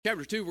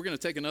Chapter 2, we're going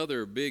to take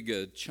another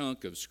big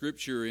chunk of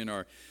Scripture in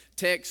our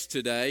text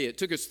today. It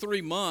took us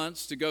 3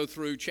 months to go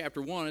through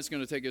chapter 1. It's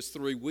going to take us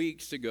 3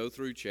 weeks to go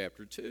through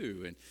chapter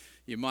 2. And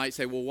you might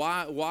say, well,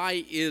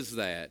 why is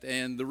that?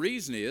 And the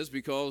reason is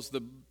because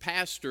the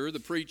pastor, the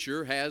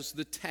preacher, has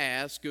the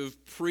task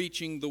of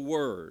preaching the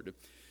Word.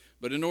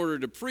 But in order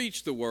to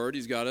preach the Word,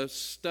 he's got to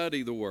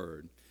study the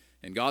Word.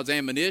 And God's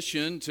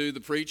admonition to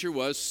the preacher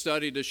was,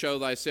 study to show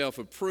thyself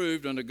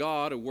approved unto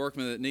God, a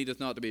workman that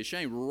needeth not to be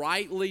ashamed,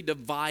 rightly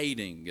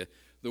dividing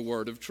the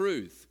word of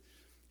truth.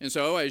 And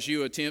so as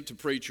you attempt to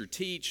preach or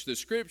teach the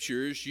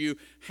Scriptures, you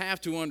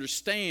have to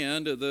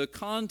understand the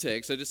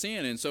context that it's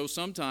in. And so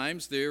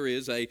sometimes there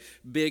is a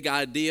big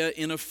idea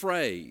in a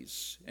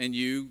phrase, and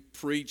you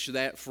preach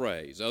that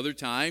phrase. Other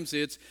times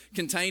it's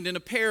contained in a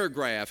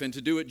paragraph, and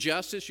to do it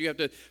justice, you have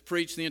to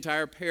preach the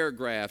entire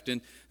paragraph.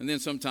 And then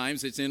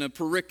sometimes it's in a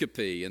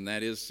pericope, and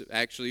that is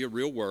actually a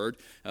real word.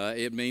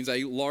 It means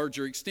a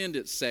larger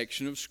extended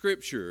section of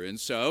Scripture. And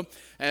so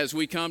as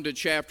we come to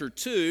chapter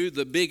 2,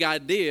 the big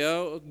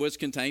idea was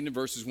contained in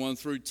verses 1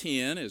 through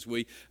 10, as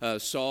we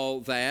saw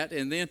that.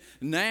 And then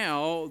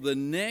now the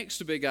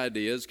next big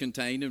idea is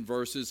contained in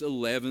verses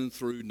 11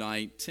 through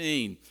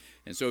 19.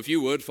 And so if you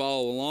would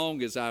follow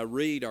along as I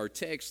read our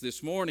text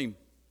this morning.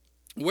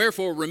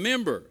 Wherefore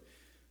remember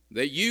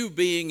that you,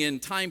 being in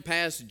time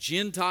past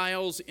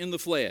Gentiles in the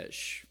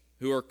flesh,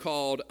 who are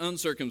called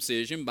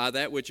uncircumcision by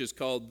that which is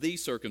called the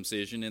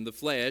circumcision in the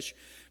flesh,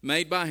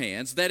 made by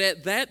hands, that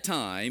at that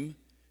time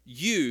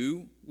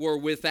you were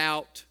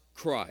without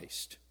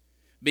Christ,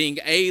 being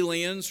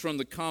aliens from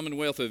the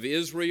commonwealth of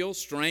Israel,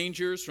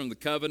 strangers from the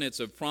covenants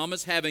of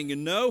promise,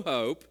 having no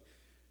hope,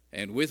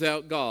 and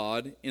without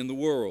God in the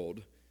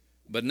world.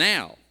 But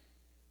now,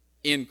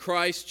 in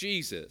Christ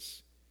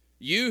Jesus,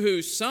 you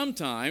who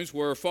sometimes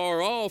were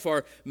far off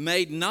are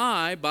made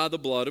nigh by the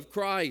blood of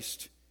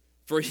Christ.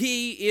 For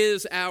he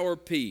is our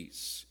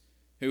peace,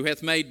 who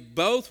hath made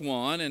both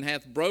one, and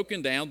hath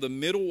broken down the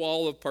middle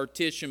wall of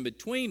partition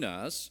between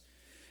us,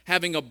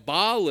 having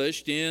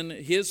abolished in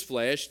his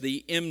flesh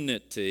the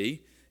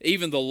enmity,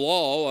 even the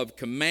law of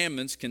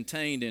commandments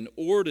contained in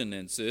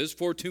ordinances,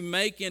 for to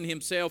make in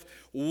himself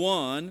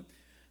one,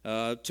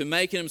 to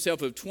make in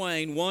himself of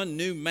twain one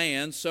new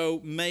man,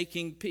 so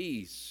making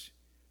peace,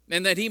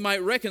 and that he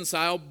might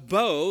reconcile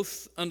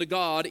both unto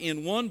God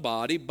in one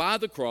body by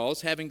the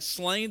cross, having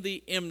slain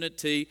the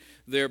enmity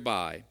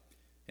thereby.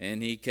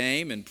 And he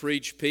came and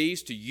preached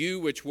peace to you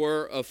which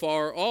were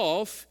afar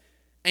off,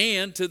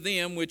 and to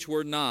them which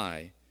were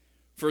nigh.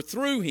 For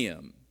through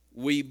him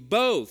we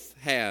both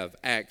have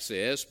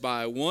access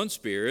by one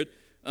Spirit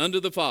unto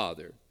the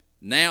Father.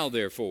 Now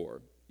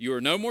therefore you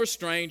are no more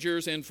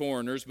strangers and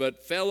foreigners,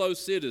 but fellow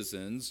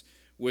citizens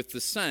with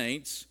the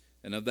saints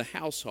and of the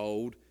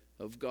household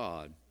of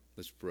God.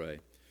 Let's pray.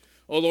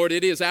 Oh Lord,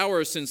 it is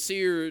our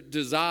sincere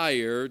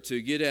desire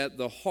to get at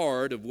the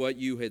heart of what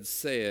you had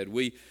said.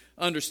 We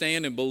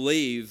understand and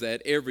believe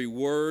that every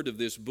word of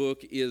this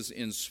book is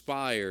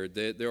inspired,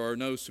 that there are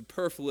no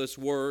superfluous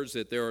words,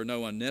 that there are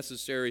no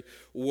unnecessary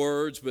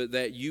words, but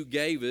that you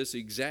gave us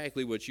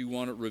exactly what you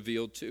wanted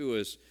revealed to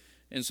us.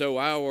 And so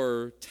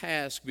our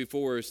task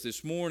before us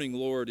this morning,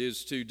 Lord,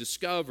 is to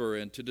discover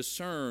and to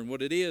discern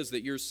what it is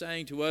that you're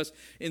saying to us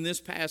in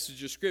this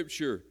passage of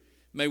Scripture.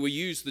 May we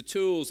use the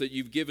tools that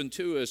you've given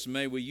to us.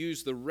 May we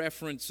use the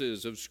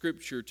references of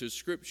Scripture to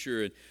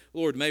Scripture. And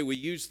Lord, may we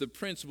use the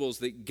principles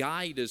that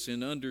guide us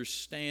in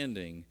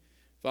understanding.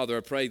 Father, I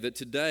pray that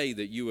today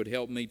that you would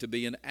help me to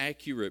be an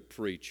accurate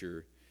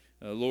preacher.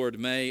 Lord,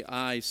 may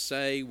I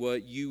say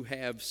what you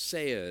have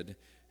said.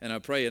 And I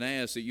pray and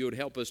ask that you would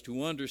help us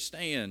to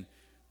understand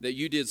that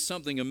you did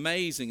something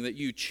amazing, that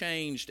you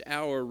changed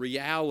our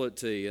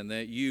reality, and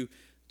that you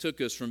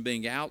took us from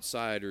being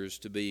outsiders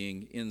to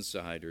being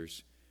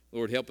insiders.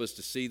 Lord, help us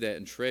to see that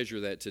and treasure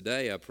that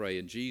today, I pray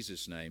in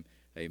Jesus' name.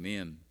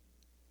 Amen.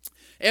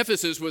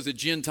 Ephesus was a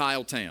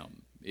Gentile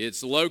town.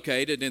 It's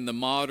located in the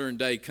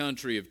modern-day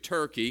country of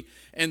Turkey,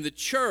 and the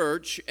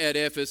church at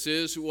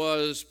Ephesus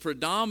was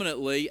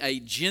predominantly a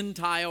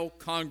Gentile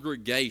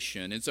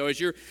congregation. And so as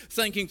you're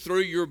thinking through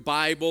your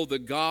Bible, the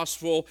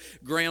gospel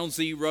ground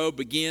zero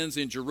begins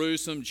in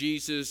Jerusalem.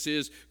 Jesus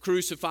is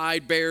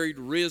crucified, buried,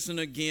 risen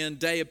again.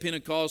 Day of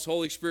Pentecost,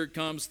 Holy Spirit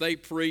comes, they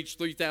preach,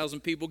 3,000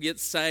 people get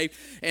saved,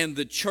 and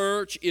the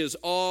church is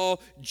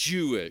all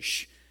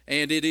Jewish.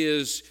 And it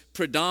is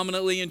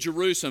predominantly in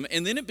Jerusalem.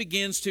 And then it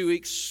begins to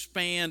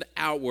expand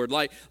outward,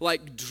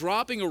 like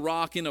dropping a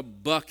rock in a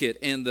bucket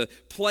and the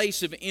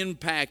place of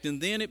impact.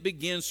 And then it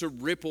begins to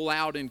ripple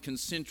out in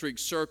concentric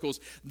circles.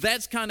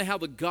 That's kind of how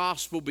the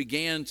gospel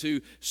began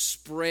to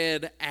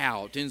spread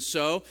out. And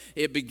so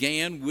it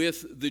began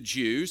with the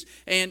Jews.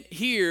 And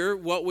here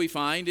what we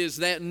find is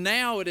that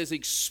now it has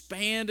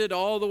expanded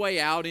all the way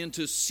out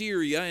into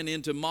Syria and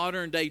into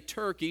modern-day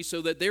Turkey,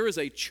 so that there is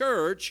a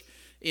church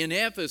in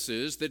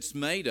Ephesus that's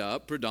made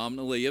up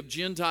predominantly of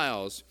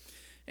Gentiles.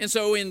 And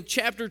so in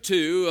chapter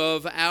 2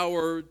 of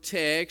our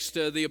text,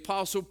 the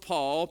Apostle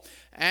Paul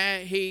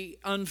he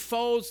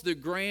unfolds the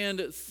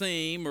grand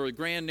theme or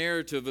grand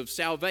narrative of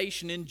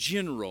salvation in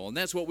general. And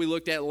that's what we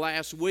looked at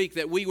last week,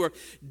 that we were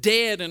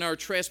dead in our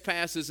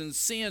trespasses and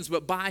sins,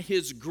 but by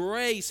His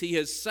grace He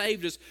has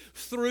saved us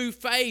through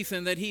faith,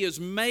 and that He has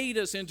made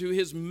us into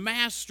His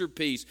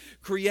masterpiece,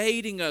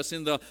 creating us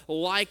in the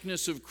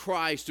likeness of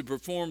Christ to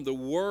perform the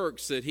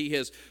works that He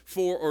has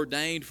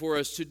foreordained for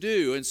us to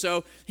do. And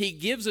so He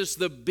gives us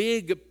the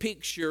big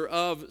picture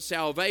of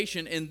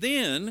salvation, and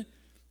then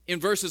in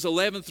verses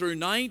 11 through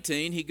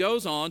 19, he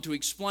goes on to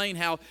explain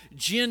how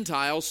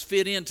Gentiles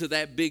fit into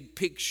that big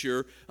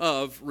picture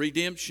of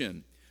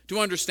redemption. To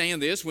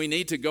understand this, we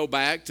need to go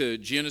back to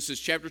Genesis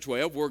chapter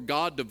 12, where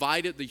God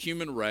divided the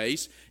human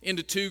race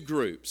into two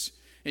groups.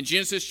 In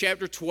Genesis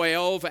chapter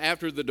 12,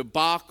 after the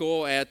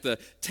debacle at the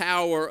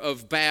Tower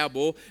of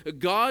Babel,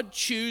 God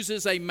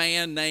chooses a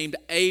man named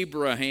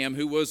Abraham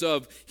who was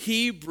of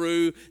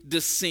Hebrew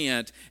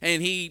descent,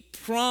 and He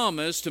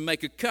promised to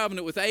make a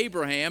covenant with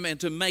Abraham and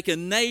to make a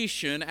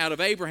nation out of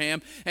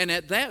Abraham. And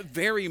at that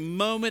very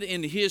moment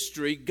in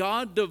history,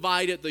 God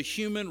divided the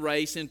human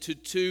race into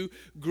two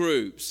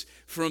groups.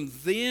 From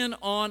then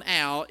on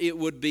out, it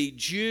would be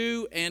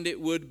Jew and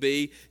it would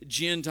be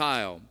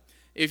Gentile.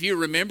 If you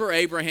remember,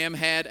 Abraham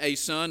had a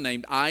son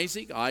named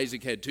Isaac.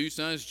 Isaac had two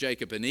sons,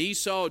 Jacob and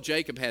Esau.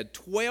 Jacob had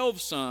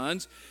 12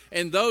 sons,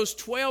 and those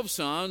 12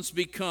 sons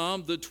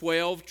become the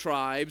 12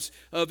 tribes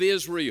of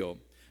Israel.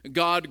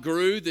 God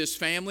grew this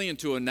family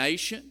into a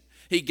nation.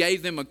 He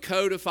gave them a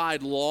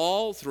codified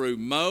law through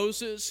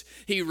Moses.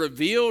 He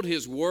revealed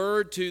His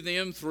word to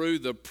them through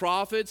the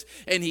prophets,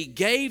 and He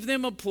gave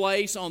them a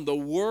place on the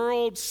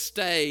world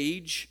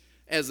stage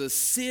as a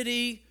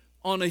city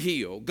on a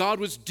hill. God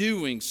was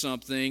doing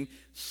something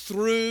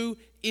through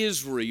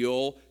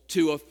Israel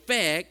to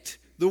affect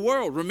the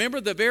world.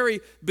 Remember, the very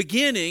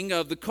beginning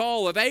of the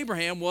call of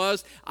Abraham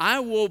was, I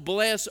will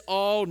bless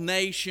all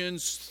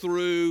nations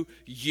through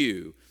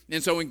you.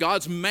 And so in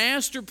God's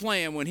master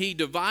plan, when He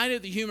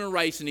divided the human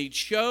race and He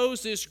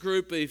chose this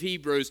group of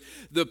Hebrews,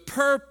 the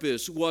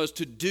purpose was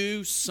to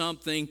do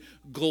something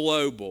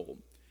global.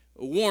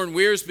 Warren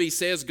Wiersbe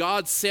says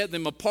God set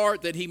them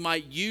apart that He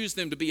might use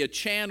them to be a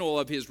channel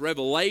of His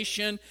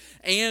revelation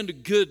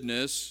and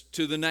goodness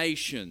to the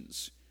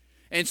nations.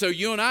 And so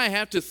you and I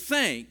have to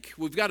think,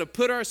 we've got to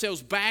put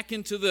ourselves back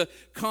into the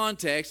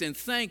context and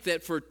think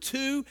that for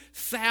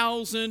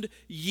 2,000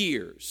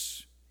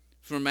 years,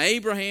 from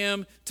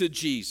Abraham to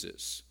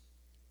Jesus,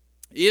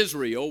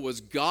 Israel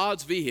was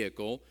God's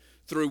vehicle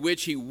through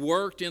which He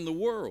worked in the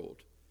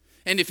world.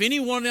 And if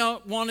anyone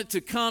wanted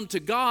to come to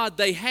God,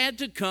 they had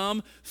to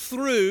come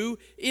through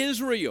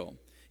Israel.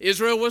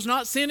 Israel was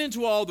not sent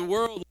into all the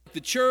world like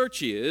the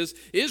church is.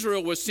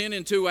 Israel was sent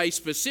into a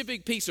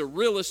specific piece of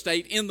real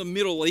estate in the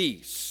Middle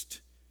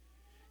East.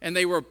 And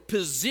they were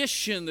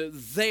positioned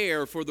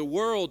there for the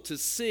world to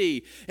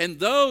see. And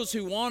those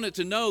who wanted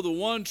to know the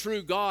one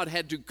true God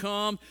had to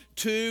come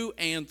to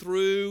and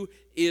through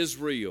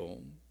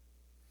Israel.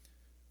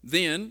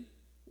 Then,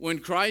 when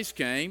Christ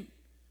came,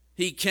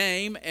 He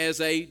came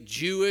as a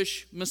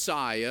Jewish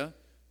Messiah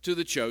to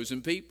the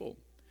chosen people.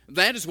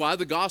 That is why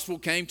the gospel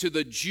came to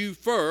the Jew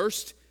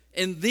first,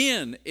 and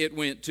then it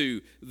went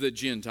to the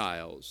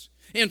Gentiles.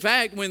 In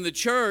fact, when the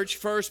church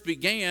first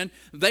began,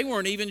 they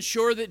weren't even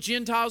sure that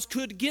Gentiles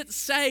could get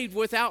saved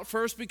without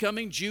first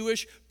becoming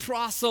Jewish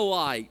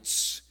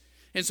proselytes.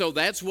 And so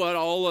that's what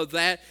all of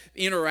that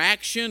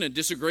interaction and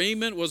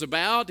disagreement was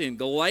about in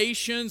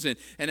Galatians and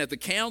at the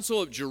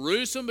Council of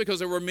Jerusalem, because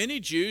there were many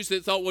Jews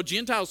that thought, well,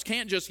 Gentiles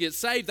can't just get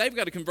saved. They've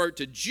got to convert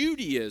to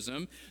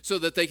Judaism so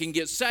that they can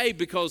get saved,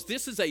 because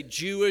this is a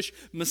Jewish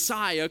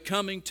Messiah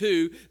coming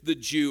to the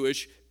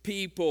Jewish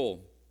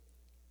people.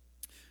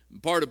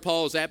 Part of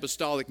Paul's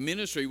apostolic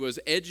ministry was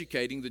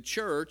educating the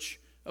church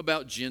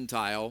about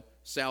Gentile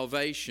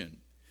salvation.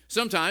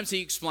 Sometimes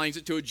he explains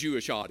it to a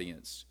Jewish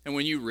audience. And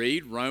when you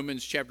read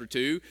Romans chapter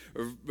 2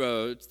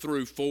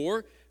 through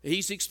 4,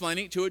 he's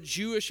explaining it to a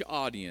Jewish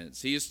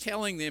audience. He is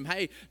telling them,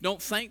 hey,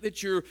 don't think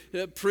that you're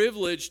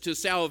privileged to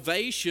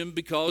salvation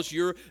because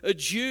you're a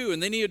Jew.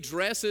 And then he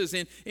addresses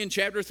in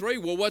chapter 3,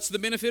 well, what's the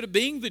benefit of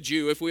being the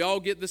Jew if we all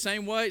get the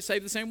same way,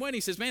 saved the same way? And he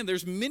says, man,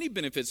 there's many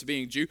benefits of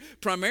being a Jew,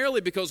 primarily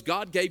because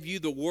God gave you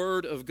the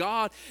Word of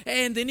God.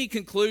 And then he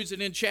concludes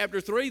it in chapter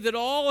 3 that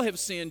all have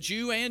sinned,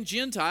 Jew and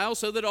Gentile,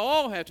 so that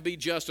all have to be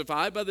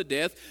justified by the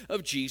death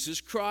of Jesus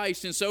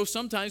Christ. And so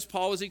sometimes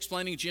Paul is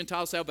explaining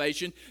Gentile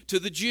salvation to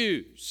the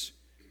Jews.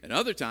 And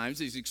other times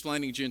he's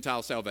explaining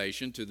Gentile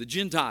salvation to the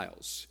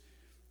Gentiles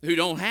who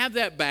don't have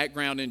that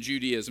background in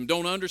Judaism,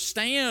 don't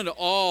understand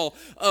all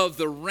of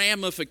the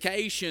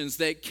ramifications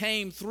that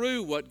came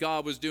through what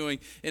God was doing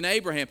in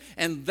Abraham.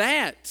 And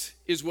that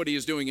is what he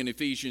is doing in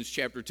Ephesians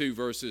chapter 2,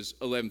 verses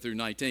 11 through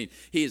 19.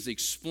 He is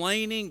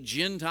explaining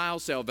Gentile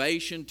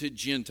salvation to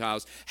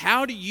Gentiles.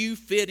 How do you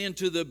fit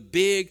into the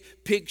big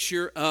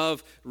picture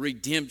of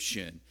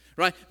redemption?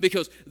 Right?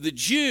 Because the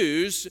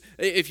Jews,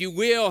 if you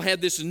will,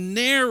 had this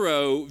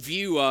narrow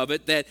view of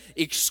it that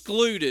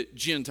excluded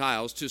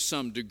Gentiles to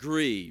some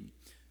degree.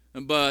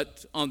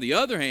 But on the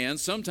other hand,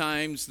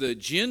 sometimes the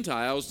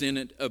Gentiles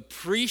didn't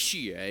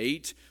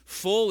appreciate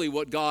fully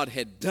what God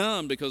had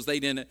done because they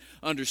didn't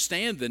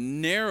understand the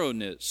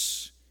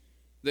narrowness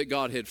that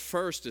God had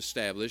first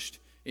established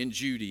in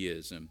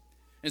Judaism.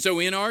 And so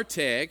in our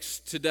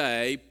text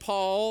today,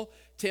 Paul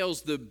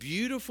tells the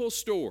beautiful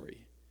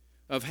story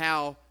of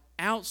how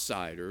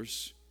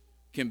outsiders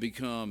can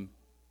become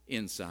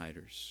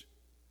insiders.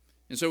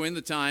 And so in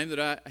the time that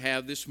I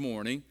have this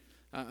morning,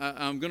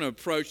 I'm going to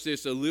approach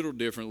this a little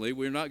differently.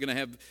 We're not going to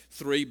have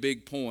three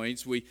big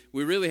points. We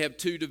really have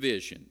two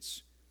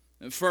divisions.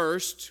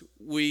 First,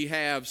 we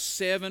have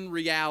 7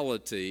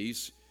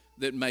 realities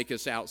that make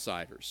us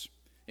outsiders.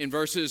 In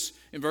verses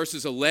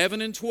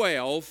 11 and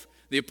 12,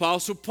 the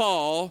Apostle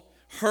Paul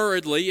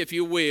hurriedly, if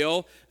you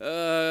will,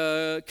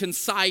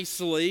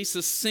 concisely,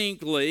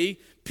 succinctly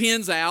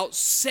pins out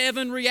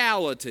 7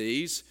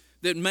 realities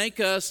that make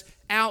us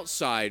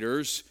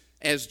outsiders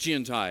as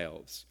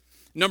Gentiles.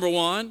 Number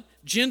 1,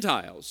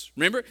 Gentiles.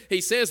 Remember,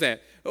 he says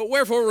that.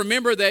 Wherefore,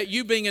 remember that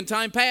you being in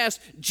time past,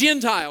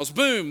 Gentiles.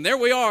 Boom, there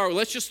we are.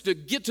 Let's just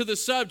get to the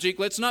subject.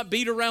 Let's not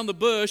beat around the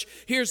bush.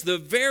 Here's the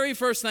very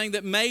first thing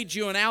that made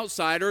you an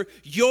outsider.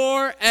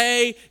 You're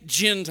a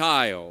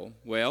Gentile.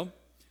 Well,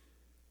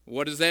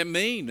 what does that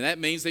mean? That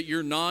means that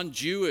you're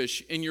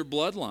non-Jewish in your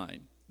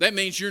bloodline. That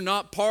means you're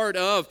not part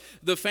of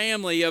the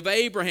family of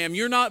Abraham.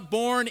 You're not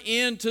born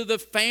into the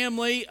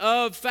family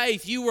of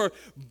faith. You were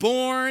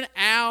born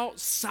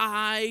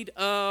outside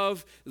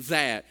of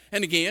that.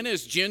 And again,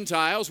 as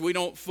Gentiles, we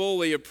don't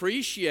fully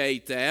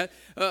appreciate that.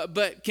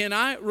 But can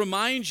I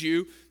remind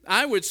you,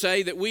 I would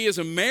say that we as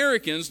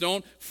Americans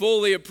don't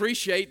fully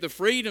appreciate the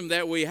freedom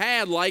that we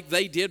had like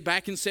they did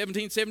back in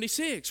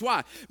 1776.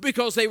 Why?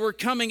 Because they were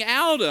coming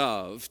out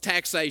of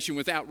taxation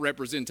without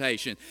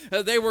representation.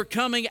 They were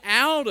coming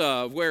out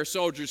of where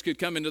soldiers could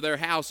come into their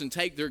house and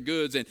take their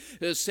goods and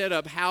set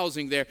up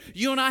housing there.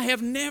 You and I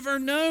have never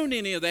known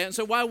any of that. And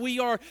so while we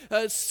are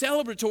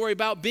celebratory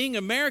about being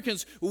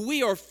Americans,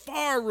 we are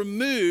far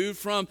removed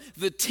from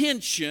the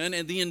tension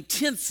and the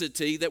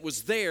intensity that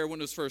was there when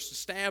it was first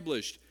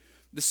established.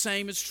 The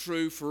same is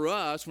true for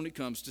us when it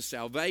comes to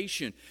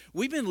salvation.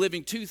 We've been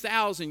living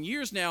 2,000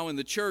 years now in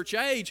the church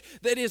age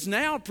that is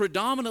now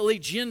predominantly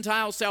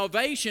Gentile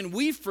salvation.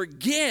 We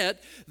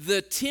forget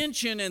the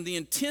tension and the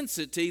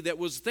intensity that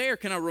was there.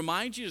 Can I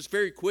remind you just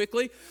very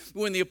quickly,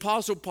 when the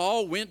Apostle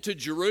Paul went to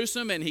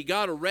Jerusalem and he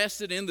got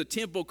arrested in the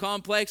temple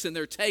complex and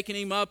they're taking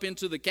him up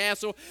into the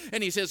castle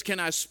and he says, "Can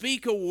I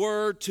speak a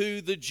word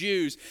to the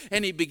Jews?"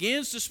 And he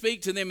begins to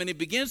speak to them and he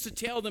begins to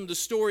tell them the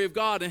story of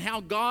God and how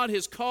God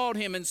has called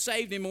him and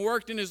saved him and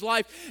worked in his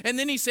life. And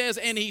then he says,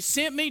 "And he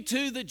sent me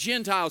to the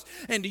Gentiles."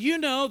 And do you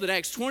know that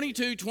Acts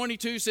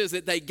 22:22 says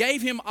that they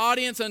gave him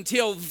audience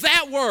until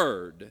that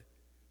word?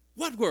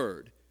 What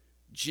word?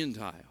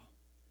 Gentile.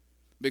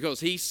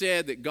 Because he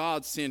said that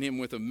God sent him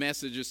with a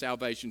message of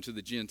salvation to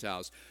the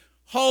Gentiles.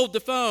 Hold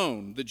the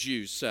phone, the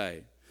Jews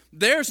say.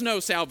 There's no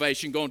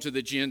salvation going to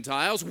the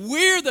Gentiles.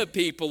 We're the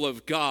people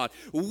of God.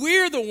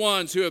 We're the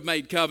ones who have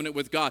made covenant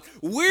with God.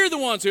 We're the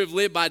ones who have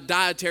lived by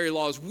dietary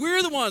laws.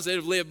 We're the ones that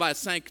have lived by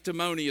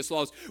sanctimonious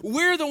laws.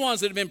 We're the ones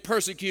that have been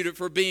persecuted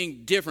for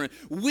being different.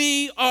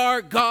 We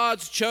are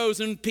God's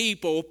chosen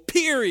people,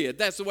 period.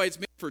 That's the way it's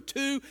been for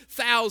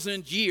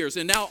 2,000 years.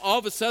 And now all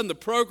of a sudden the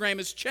program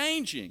is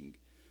changing.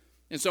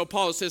 And so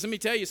Paul says, let me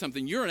tell you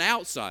something. You're an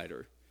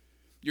outsider.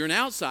 You're an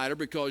outsider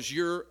because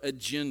you're a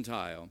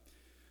Gentile.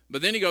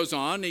 But then he goes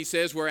on and he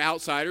says we're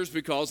outsiders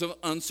because of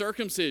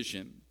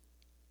uncircumcision.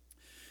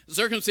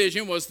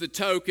 Circumcision was the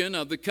token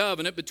of the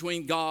covenant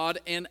between God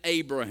and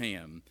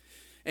Abraham.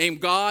 And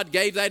God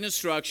gave that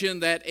instruction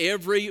that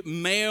every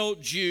male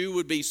Jew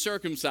would be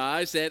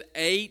circumcised at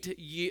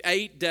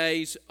 8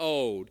 days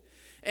old.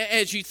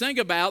 As you think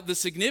about the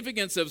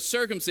significance of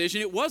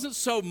circumcision, it wasn't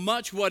so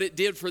much what it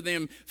did for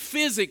them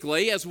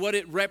physically as what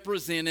it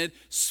represented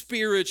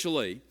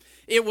spiritually.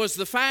 It was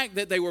the fact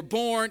that they were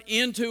born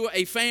into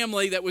a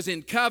family that was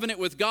in covenant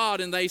with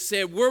God, and they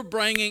said, we're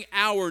bringing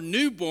our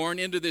newborn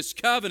into this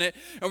covenant,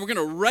 and we're going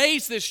to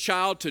raise this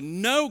child to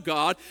know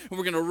God, and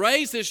we're going to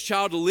raise this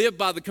child to live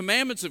by the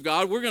commandments of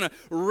God. We're going to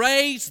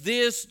raise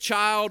this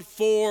child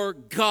for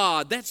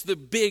God. That's the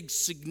big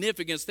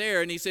significance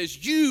there. And he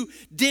says, you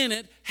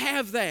didn't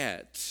have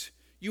that.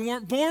 You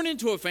weren't born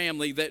into a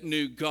family that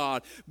knew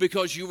God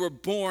because you were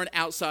born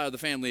outside of the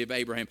family of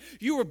Abraham.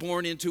 You were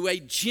born into a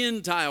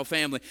Gentile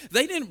family.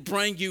 They didn't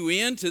bring you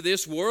into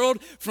this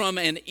world from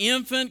an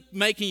infant,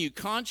 making you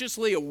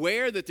consciously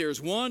aware that there's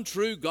one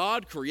true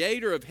God,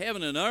 creator of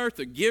heaven and earth,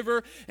 the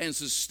giver and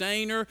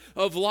sustainer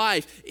of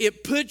life.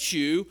 It puts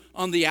you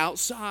on the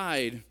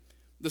outside.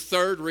 The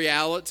third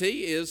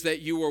reality is that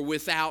you are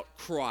without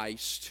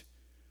Christ.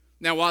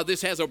 Now, while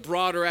this has a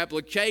broader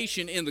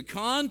application in the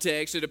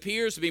context, it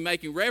appears to be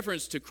making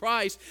reference to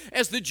Christ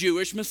as the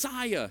Jewish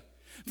Messiah.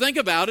 Think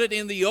about it.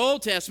 In the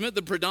Old Testament,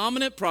 the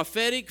predominant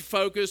prophetic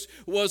focus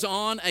was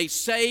on a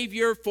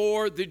Savior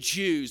for the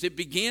Jews. It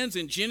begins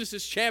in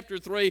Genesis chapter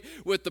 3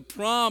 with the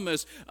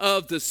promise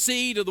of the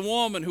seed of the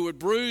woman who would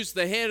bruise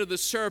the head of the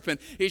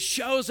serpent. It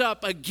shows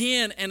up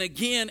again and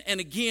again and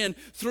again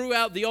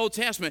throughout the Old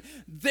Testament.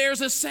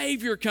 There's a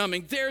Savior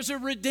coming. There's a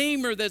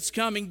Redeemer that's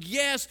coming.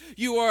 Yes,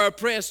 you are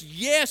oppressed.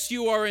 Yes,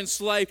 you are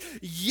enslaved.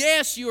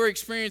 Yes, you are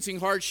experiencing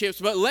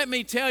hardships. But let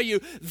me tell you,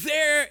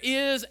 there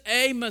is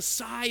a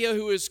Messiah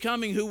who is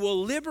coming, who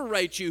will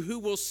liberate you, who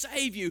will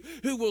save you,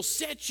 who will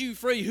set you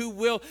free, who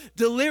will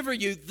deliver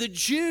you. The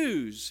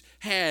Jews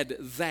had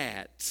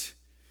that.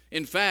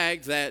 In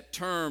fact, that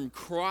term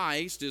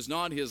Christ is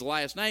not his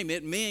last name.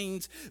 It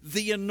means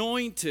the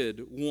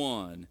anointed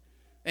one.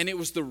 And it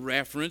was the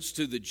reference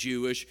to the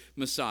Jewish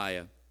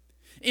Messiah.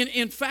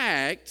 In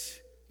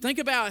fact, think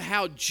about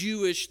how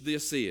Jewish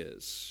this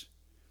is.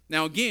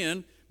 Now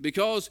again,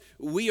 because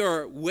we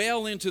are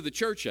well into the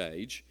church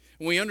age,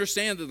 we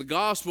understand that the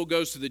gospel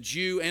goes to the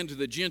Jew and to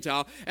the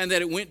Gentile, and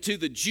that it went to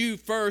the Jew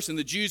first, and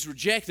the Jews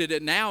rejected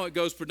it. Now it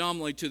goes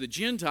predominantly to the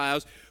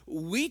Gentiles.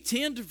 We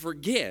tend to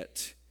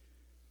forget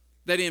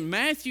that in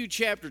Matthew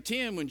chapter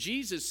 10, when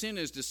Jesus sent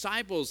his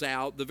disciples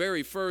out the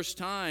very first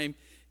time,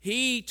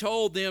 he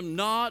told them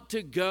not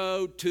to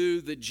go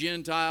to the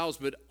Gentiles,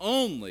 but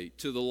only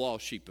to the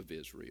lost sheep of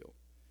Israel.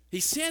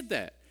 He said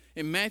that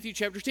in Matthew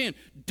chapter 10.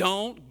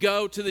 Don't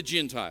go to the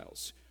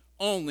Gentiles,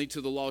 only to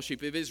the lost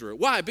sheep of Israel.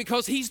 Why?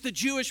 Because he's the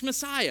Jewish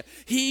Messiah.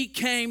 He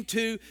came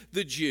to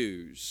the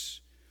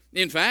Jews.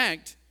 In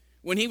fact,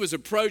 when he was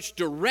approached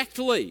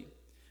directly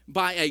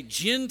by a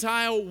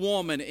Gentile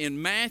woman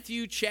in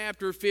Matthew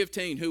chapter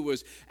 15 who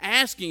was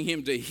asking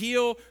him to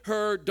heal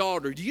her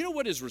daughter, do you know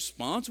what his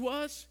response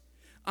was?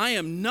 I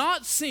am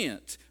not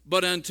sent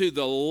but unto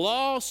the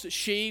lost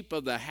sheep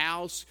of the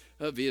house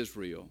of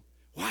Israel.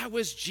 Why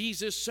was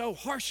Jesus so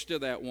harsh to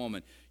that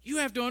woman? You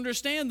have to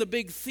understand the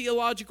big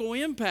theological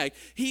impact.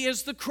 He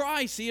is the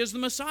Christ. He is the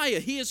Messiah.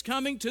 He is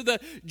coming to the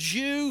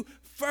Jew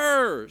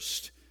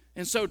first.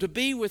 And so to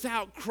be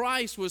without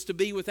Christ was to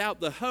be without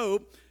the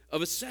hope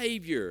of a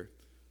Savior.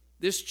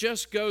 This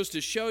just goes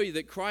to show you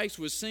that Christ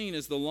was seen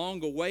as the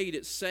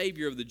long-awaited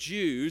Savior of the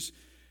Jews.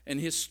 And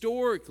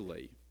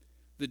historically,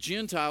 the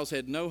Gentiles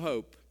had no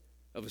hope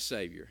of a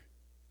Savior.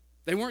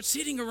 They weren't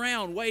sitting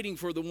around waiting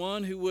for the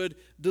one who would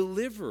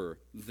deliver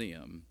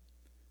them.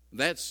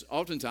 That's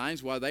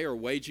oftentimes why they are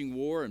waging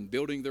war and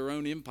building their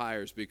own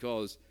empires,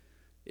 because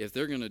if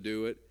they're going to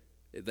do it,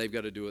 they've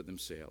got to do it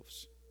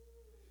themselves.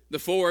 The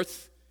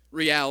fourth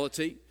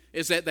reality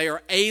is that they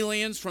are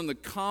aliens from the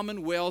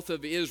commonwealth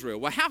of Israel.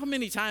 Well, how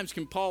many times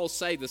can Paul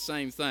say the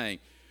same thing?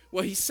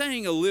 Well, he's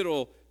saying a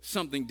little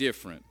something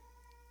different.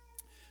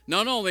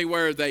 Not only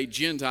were they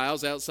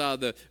Gentiles outside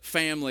the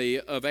family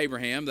of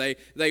Abraham,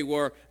 they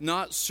were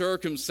not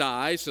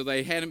circumcised, so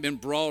they hadn't been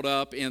brought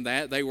up in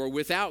that. They were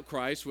without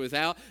Christ,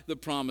 without the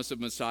promise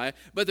of Messiah,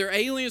 but they're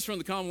aliens from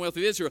the commonwealth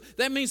of Israel.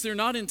 That means they're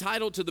not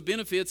entitled to the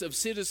benefits of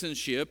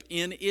citizenship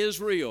in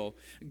Israel.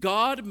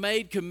 God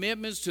made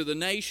commitments to the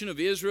nation of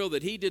Israel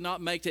that he did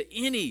not make to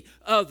any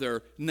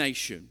other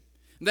nation.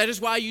 That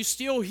is why you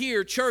still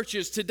hear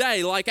churches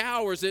today like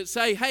ours that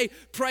say, hey,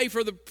 pray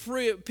for the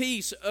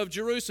peace of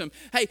Jerusalem.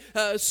 Hey,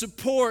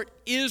 support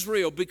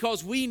Israel,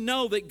 because we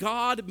know that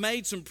God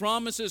made some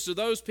promises to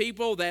those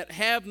people that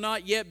have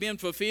not yet been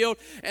fulfilled,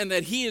 and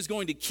that he is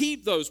going to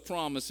keep those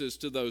promises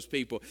to those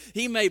people.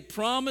 He made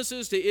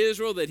promises to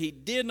Israel that he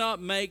did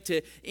not make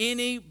to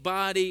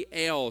anybody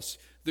else,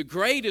 the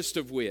greatest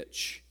of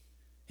which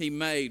he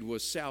made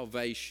was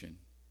salvation.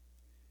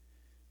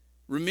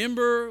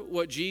 Remember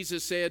what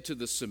Jesus said to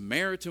the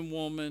Samaritan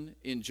woman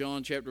in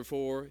John chapter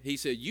 4? He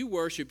said, you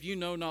worship you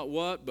know not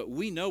what, but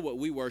we know what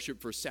we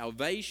worship, for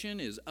salvation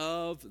is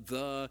of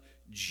the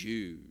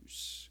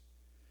Jews.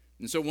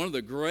 And so one of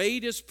the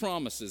greatest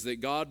promises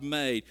that God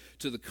made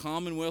to the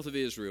commonwealth of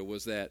Israel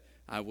was that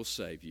I will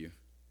save you.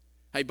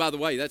 Hey, by the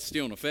way, that's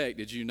still in effect.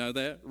 Did you know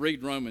that?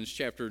 Read Romans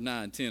chapter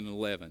 9, 10, and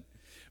 11.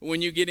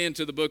 When you get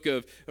into the book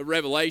of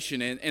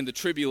Revelation and the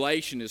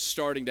tribulation is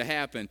starting to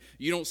happen,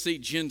 you don't see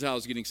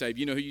Gentiles getting saved.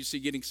 You know who you see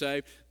getting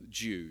saved?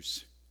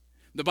 Jews.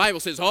 The Bible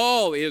says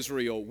all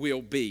Israel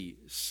will be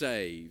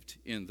saved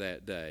in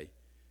that day.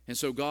 And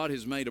so God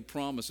has made a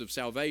promise of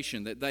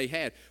salvation that they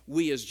had.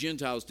 We as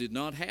Gentiles did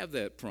not have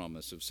that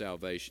promise of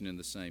salvation in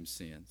the same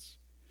sense.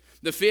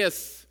 The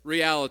fifth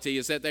reality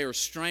is that they are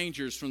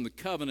strangers from the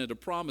covenant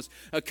of promise.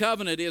 A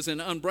covenant is an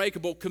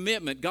unbreakable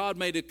commitment. God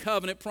made a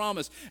covenant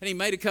promise, and he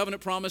made a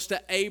covenant promise to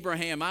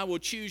Abraham. I will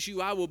choose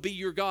you. I will be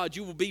your God.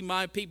 You will be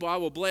my people. I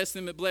will bless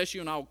them that bless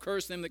you, and I will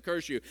curse them that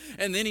curse you.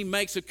 And then he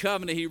makes a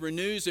covenant. He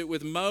renews it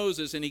with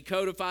Moses, and he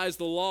codifies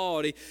the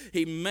law. And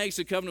he makes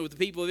a covenant with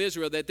the people of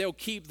Israel that they'll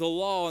keep the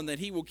law and that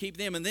he will keep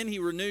them. And then he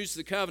renews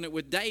the covenant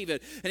with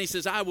David, and he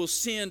says, I will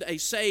send a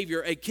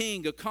Savior, a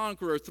King, a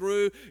conqueror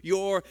through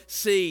your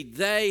seed.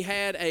 They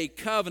had a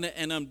covenant,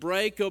 an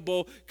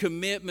unbreakable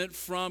commitment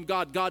from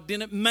God. God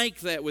didn't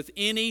make that with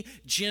any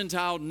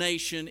Gentile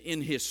nation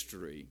in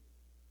history,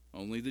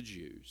 only the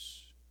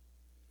Jews.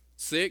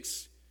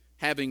 6,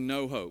 having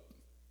no hope.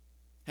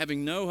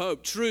 Having no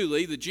hope.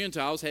 Truly, the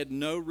Gentiles had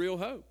no real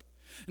hope.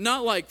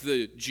 Not like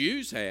the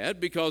Jews had,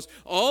 because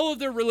all of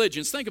their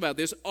religions, think about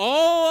this,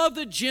 all of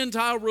the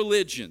Gentile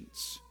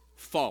religions,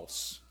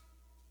 false.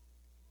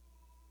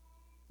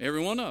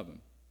 Every one of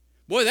them.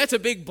 Boy, that's a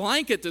big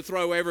blanket to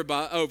throw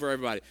over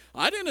everybody.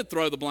 I didn't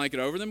throw the blanket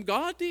over them.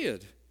 God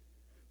did.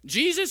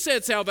 Jesus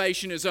said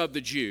salvation is of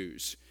the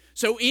Jews.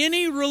 So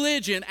any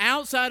religion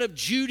outside of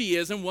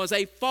Judaism was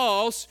a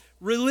false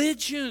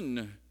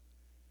religion.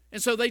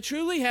 And so they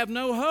truly have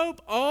no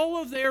hope.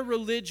 All of their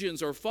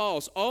religions are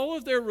false. All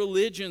of their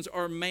religions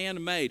are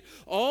man-made.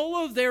 All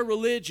of their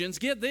religions,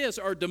 get this,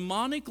 are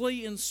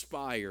demonically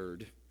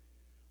inspired.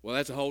 Well,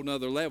 that's a whole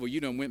nother level. You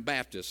done went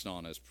Baptist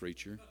on us,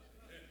 preacher.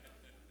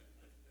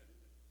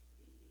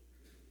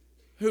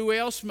 Who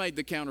else made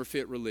the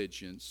counterfeit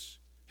religions?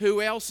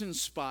 Who else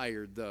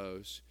inspired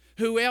those?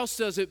 Who else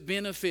does it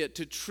benefit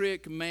to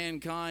trick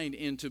mankind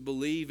into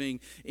believing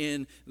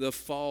in the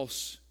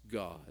false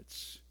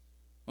gods?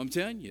 I'm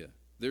telling you,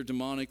 they're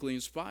demonically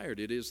inspired.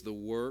 It is the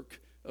work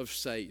of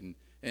Satan,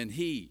 and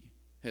he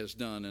has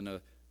done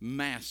a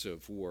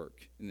massive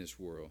work in this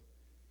world.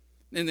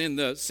 And then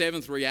the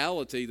seventh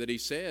reality that he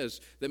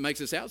says that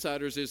makes us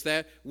outsiders is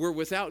that we're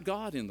without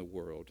God in the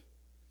world.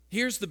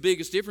 Here's the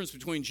biggest difference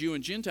between Jew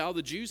and Gentile.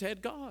 The Jews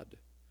had God.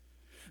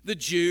 The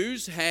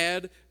Jews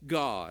had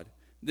God.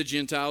 The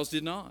Gentiles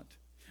did not.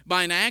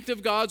 By an act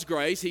of God's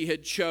grace, he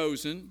had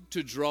chosen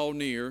to draw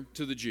near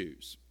to the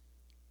Jews.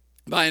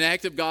 By an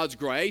act of God's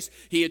grace,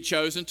 he had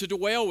chosen to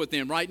dwell with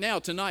them. Right now,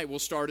 tonight, we'll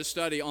start a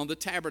study on the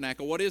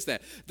tabernacle. What is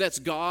that? That's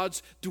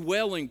God's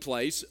dwelling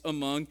place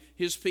among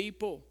his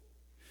people.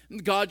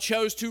 God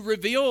chose to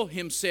reveal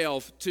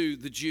himself to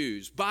the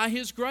Jews. By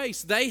his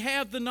grace, they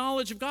have the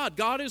knowledge of God.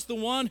 God is the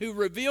one who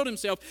revealed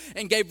himself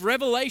and gave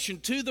revelation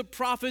to the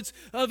prophets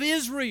of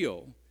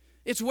Israel.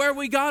 It's where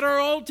we got our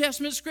Old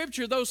Testament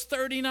scripture, those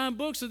 39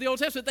 books of the Old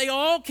Testament. They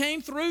all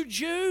came through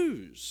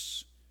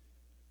Jews.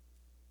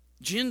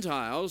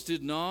 Gentiles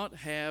did not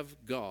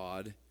have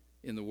God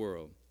in the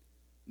world.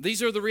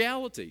 These are the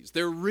realities.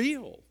 They're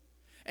real.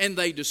 And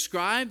they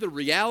describe the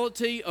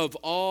reality of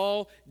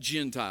all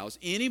Gentiles,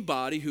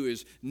 anybody who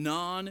is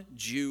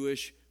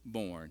non-Jewish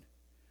born.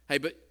 Hey,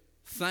 but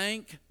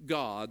thank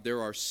God there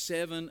are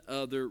 7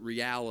 other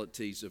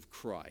realities of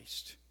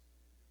Christ.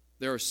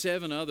 There are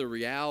 7 other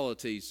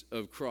realities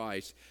of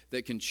Christ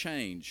that can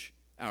change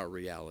our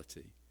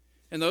reality.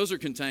 And those are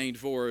contained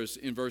for us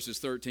in verses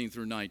 13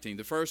 through 19.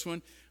 The first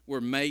one, we're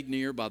made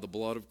near by the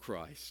blood of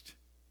Christ.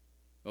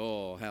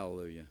 Oh,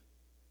 hallelujah.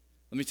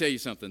 Let me tell you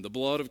something. The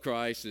blood of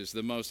Christ is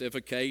the most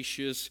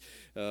efficacious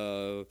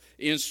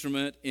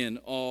instrument in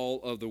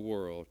all of the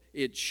world.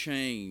 It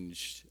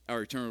changed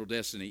our eternal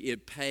destiny.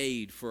 It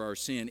paid for our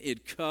sin.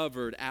 It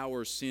covered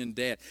our sin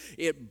debt.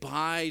 It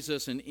buys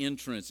us an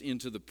entrance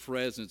into the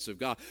presence of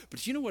God.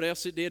 But you know what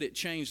else it did? It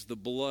changed the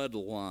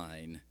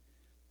bloodline.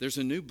 There's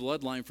a new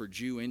bloodline for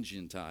Jew and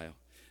Gentile.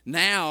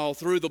 Now,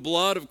 through the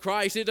blood of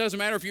Christ, it doesn't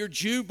matter if you're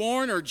Jew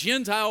born or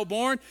Gentile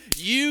born,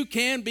 you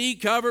can be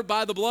covered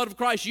by the blood of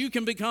Christ. You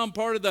can become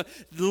part of the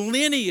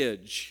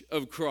lineage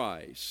of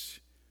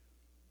Christ.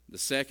 The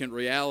second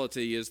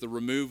reality is the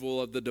removal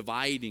of the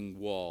dividing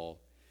wall.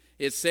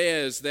 It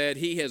says that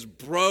he has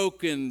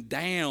broken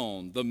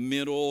down the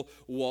middle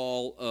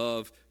wall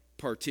of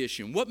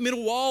partition. What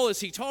middle wall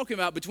is he talking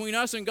about? Between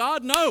us and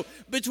God? No,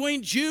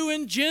 between Jew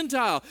and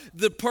Gentile.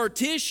 The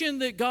partition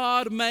that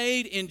God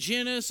made in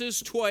Genesis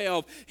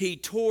 12, he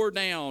tore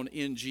down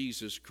in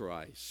Jesus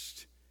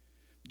Christ.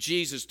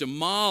 Jesus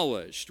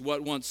demolished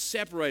what once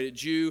separated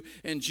Jew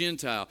and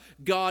Gentile.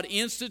 God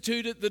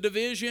instituted the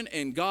division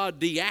and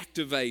God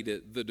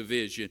deactivated the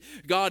division.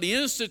 God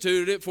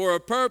instituted it for a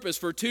purpose.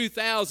 For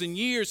 2,000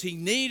 years, he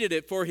needed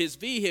it for his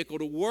vehicle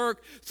to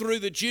work through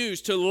the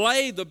Jews, to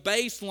lay the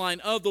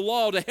baseline of the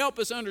law, to help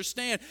us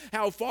understand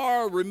how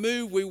far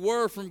removed we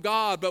were from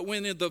God. But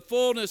when in the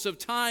fullness of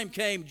time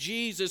came,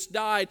 Jesus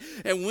died.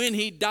 And when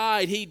he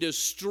died, he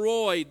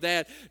destroyed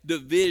that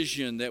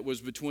division that was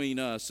between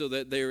us so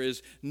that there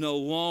is no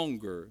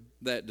longer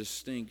that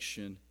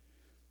distinction.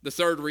 The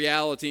third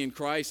reality in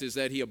Christ is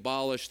that he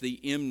abolished the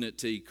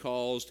enmity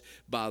caused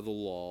by the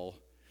law.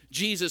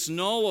 Jesus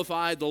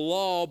nullified the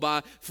law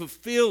by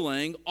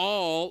fulfilling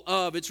all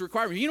of its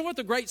requirements. You know what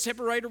the great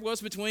separator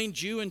was between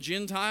Jew and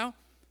Gentile?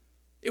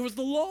 It was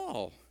the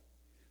law.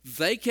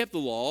 They kept the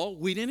law.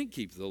 We didn't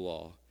keep the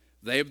law.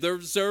 They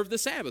observed the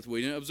Sabbath.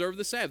 We didn't observe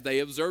the Sabbath. They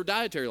observed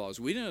dietary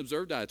laws. We didn't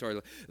observe dietary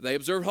laws. They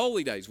observed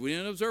holy days. We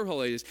didn't observe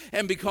holy days.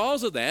 And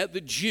because of that,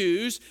 the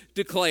Jews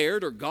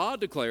declared, or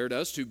God declared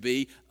us to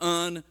be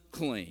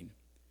unclean.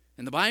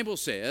 And the Bible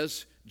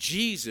says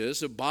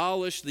Jesus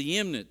abolished the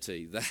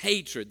enmity, the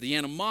hatred, the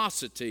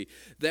animosity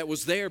that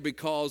was there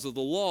because of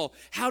the law.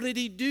 How did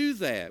he do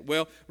that?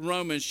 Well,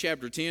 Romans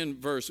chapter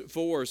 10, verse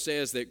 4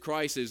 says that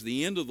Christ is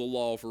the end of the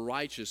law for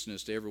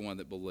righteousness to everyone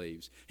that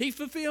believes. He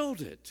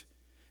fulfilled it.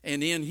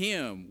 And in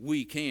him,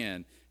 we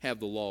can have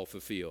the law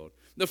fulfilled.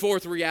 The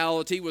fourth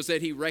reality was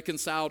that he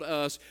reconciled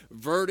us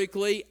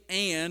vertically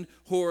and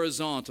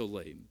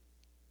horizontally.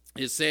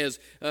 It says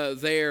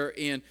there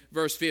in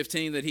verse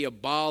 15 that he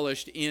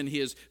abolished in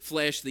his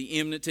flesh the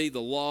enmity,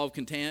 the law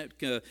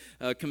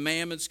of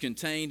commandments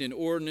contained in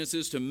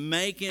ordinances, to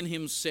make in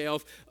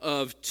himself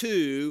of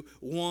two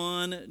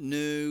one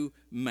new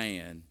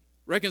man.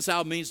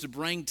 Reconcile means to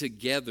bring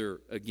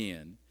together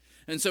again.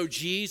 And so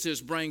Jesus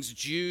brings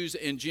Jews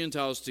and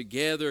Gentiles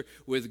together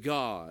with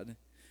God,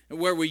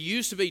 where we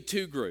used to be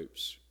two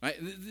groups. Right?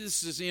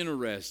 This is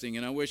interesting,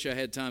 and I wish I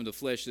had time to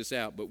flesh this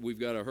out, but we've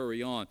got to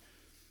hurry on.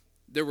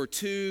 There were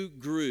two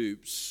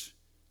groups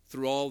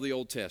through all the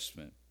Old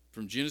Testament.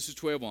 From Genesis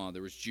 12 on,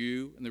 there was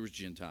Jew and there was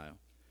Gentile.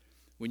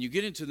 When you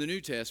get into the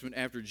New Testament,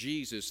 after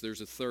Jesus,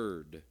 there's a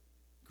third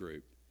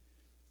group.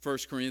 1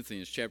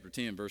 Corinthians chapter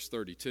 10, verse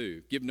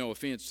 32. Give no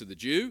offense to the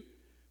Jew,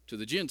 to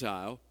the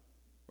Gentile,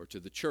 or to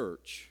the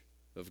church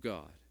of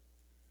God.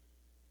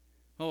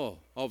 Oh,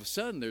 all of a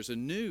sudden there's a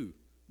new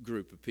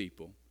group of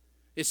people.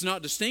 It's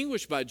not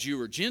distinguished by Jew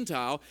or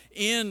Gentile.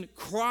 In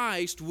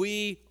Christ,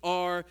 we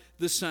are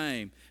the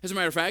same. As a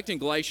matter of fact, in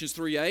Galatians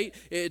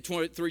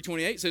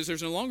 3:28 says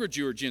there's no longer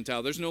Jew or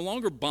Gentile. There's no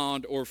longer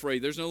bond or free.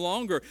 There's no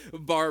longer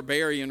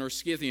barbarian or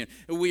Scythian.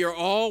 We are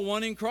all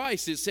one in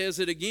Christ. It says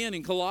it again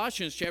in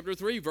Colossians chapter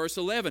 3, verse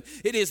 11.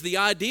 It is the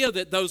idea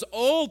that those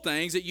old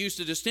things that used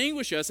to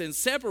distinguish us and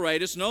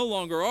separate us no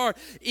longer are.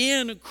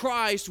 In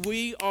Christ,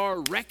 we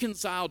are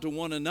reconciled to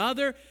one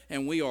another,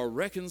 and we are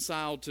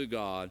reconciled to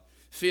God.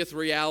 Fifth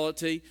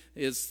reality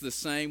is the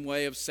same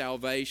way of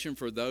salvation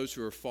for those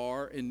who are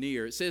far and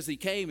near. It says he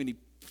came and he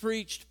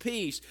preached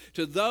peace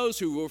to those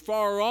who were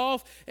far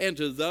off and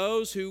to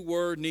those who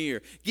were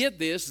near. Get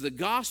this, the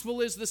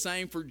gospel is the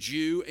same for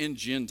Jew and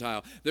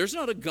Gentile. There's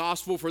not a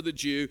gospel for the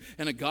Jew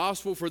and a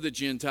gospel for the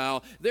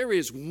Gentile. There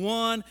is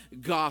one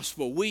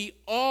gospel. We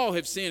all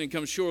have sinned and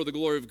come short of the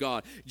glory of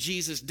God.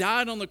 Jesus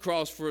died on the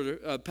cross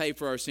to pay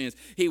for our sins.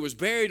 He was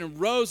buried and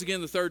rose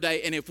again the third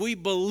day. And if we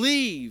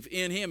believe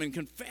in him and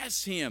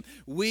confess him,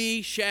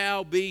 we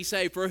shall be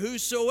saved. For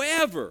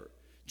whosoever,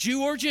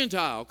 Jew or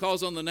Gentile,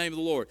 calls on the name of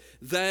the Lord,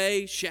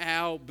 they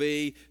shall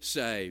be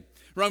saved.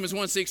 Romans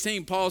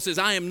 1:16, Paul says,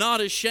 I am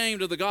not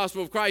ashamed of the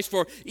gospel of Christ,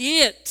 for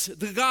it,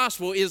 the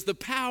gospel, is the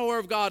power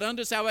of God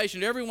unto salvation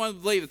to everyone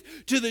that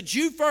believeth, to the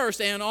Jew first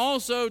and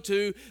also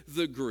to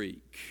the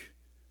Greek.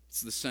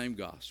 It's the same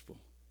gospel.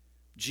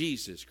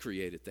 Jesus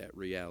created that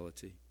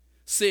reality.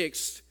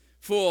 Sixth,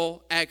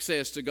 full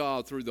access to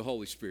God through the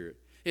Holy Spirit.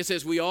 It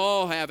says we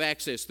all have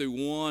access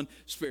through one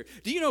Spirit.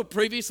 Do you know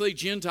previously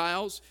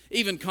Gentiles,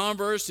 even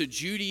converts to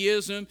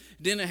Judaism,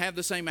 didn't have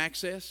the same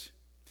access?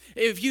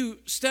 If you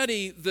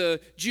study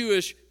the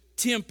Jewish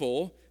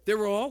temple, there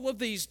were all of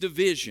these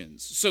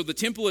divisions. So the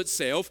temple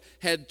itself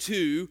had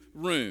two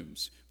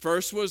rooms.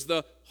 First was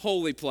the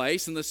holy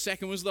place, and the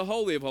second was the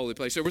holy of holy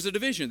place. There was a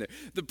division there.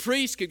 The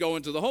priest could go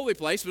into the holy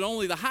place, but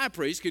only the high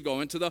priest could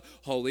go into the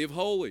holy of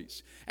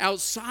holies.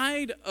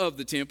 Outside of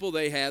the temple,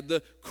 they had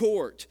the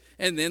court,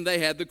 and then they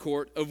had the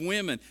court of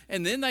women,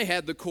 and then they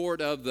had the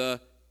court of the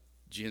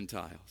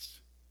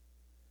Gentiles.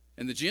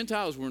 And the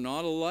Gentiles were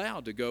not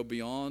allowed to go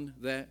beyond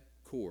that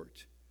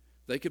court.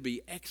 They could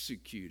be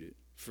executed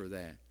for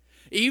that.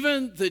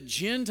 Even the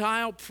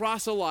Gentile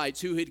proselytes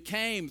who had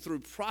came through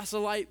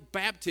proselyte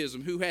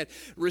baptism, who had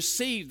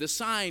received the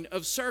sign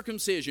of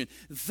circumcision,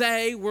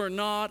 they were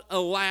not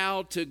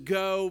allowed to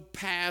go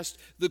past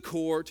the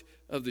court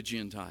of the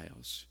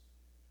Gentiles.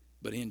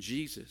 But in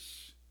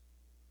Jesus,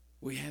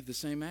 we have the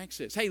same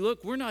access. Hey,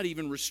 look, we're not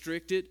even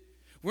restricted.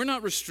 We're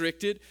not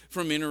restricted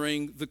from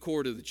entering the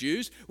court of the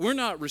Jews. We're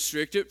not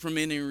restricted from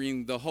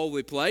entering the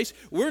holy place.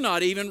 We're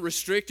not even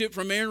restricted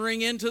from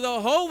entering into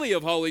the Holy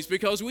of Holies,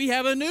 because we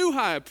have a new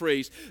high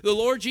priest, the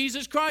Lord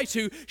Jesus Christ,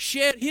 who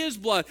shed his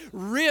blood,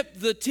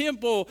 ripped the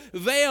temple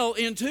veil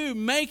in two,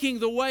 making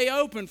the way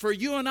open for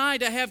you and I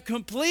to have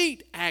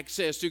complete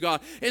access to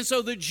God. And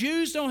so the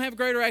Jews don't have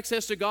greater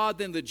access to God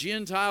than the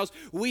Gentiles.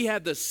 We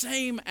have the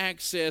same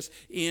access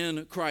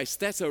in Christ.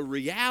 That's a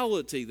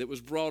reality that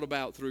was brought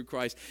about through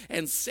Christ.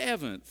 And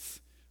seventh,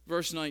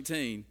 verse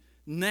 19,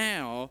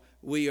 now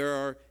we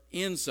are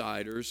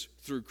insiders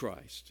through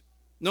Christ.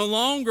 No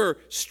longer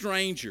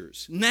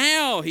strangers.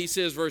 Now, he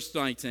says, verse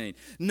 19,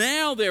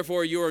 now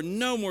therefore you are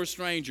no more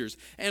strangers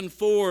and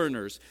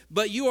foreigners,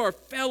 but you are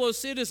fellow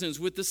citizens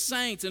with the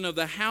saints and of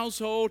the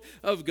household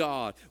of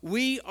God.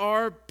 We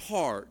are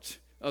part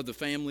of the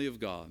family of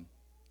God.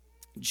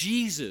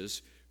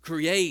 Jesus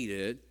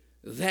created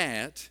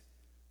that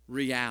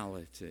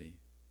reality.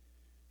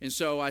 And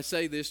so I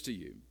say this to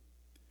you.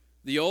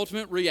 The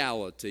ultimate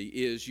reality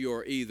is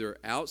you're either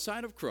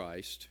outside of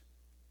Christ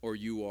or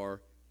you are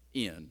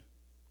in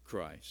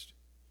Christ.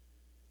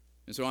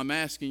 And so I'm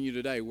asking you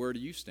today, where do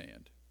you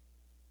stand?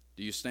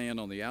 Do you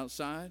stand on the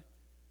outside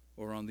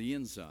or on the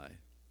inside?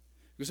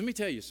 Because let me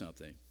tell you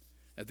something.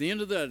 At the end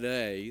of the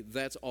day,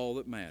 that's all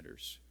that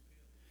matters.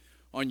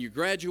 On your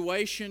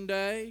graduation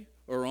day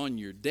or on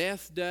your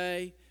death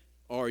day,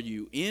 are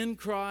you in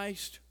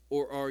Christ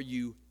or are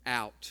you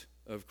out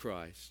of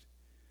Christ?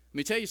 Let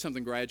me tell you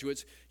something,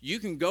 graduates. You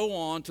can go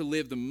on to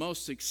live the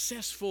most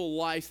successful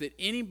life that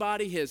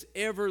anybody has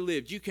ever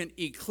lived. You can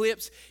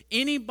eclipse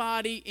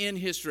anybody in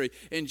history.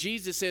 And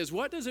Jesus says,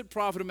 what does it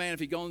profit a man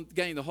if he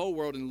gain the whole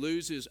world and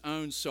lose his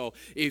own soul?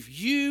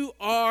 If you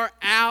are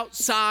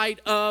outside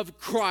of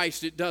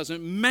Christ, it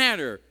doesn't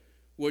matter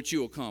what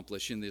you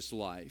accomplish in this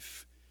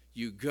life.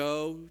 You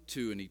go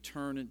to an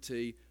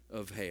eternity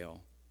of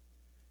hell.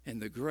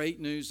 And the great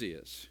news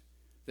is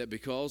that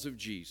because of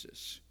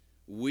Jesus,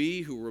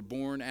 we who were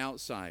born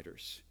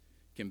outsiders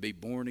can be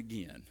born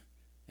again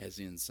as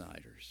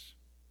insiders.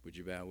 Would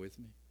you bow with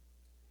me?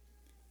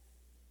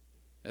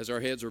 As our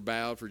heads are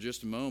bowed for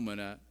just a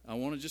moment, I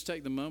want to just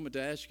take the moment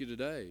to ask you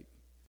today,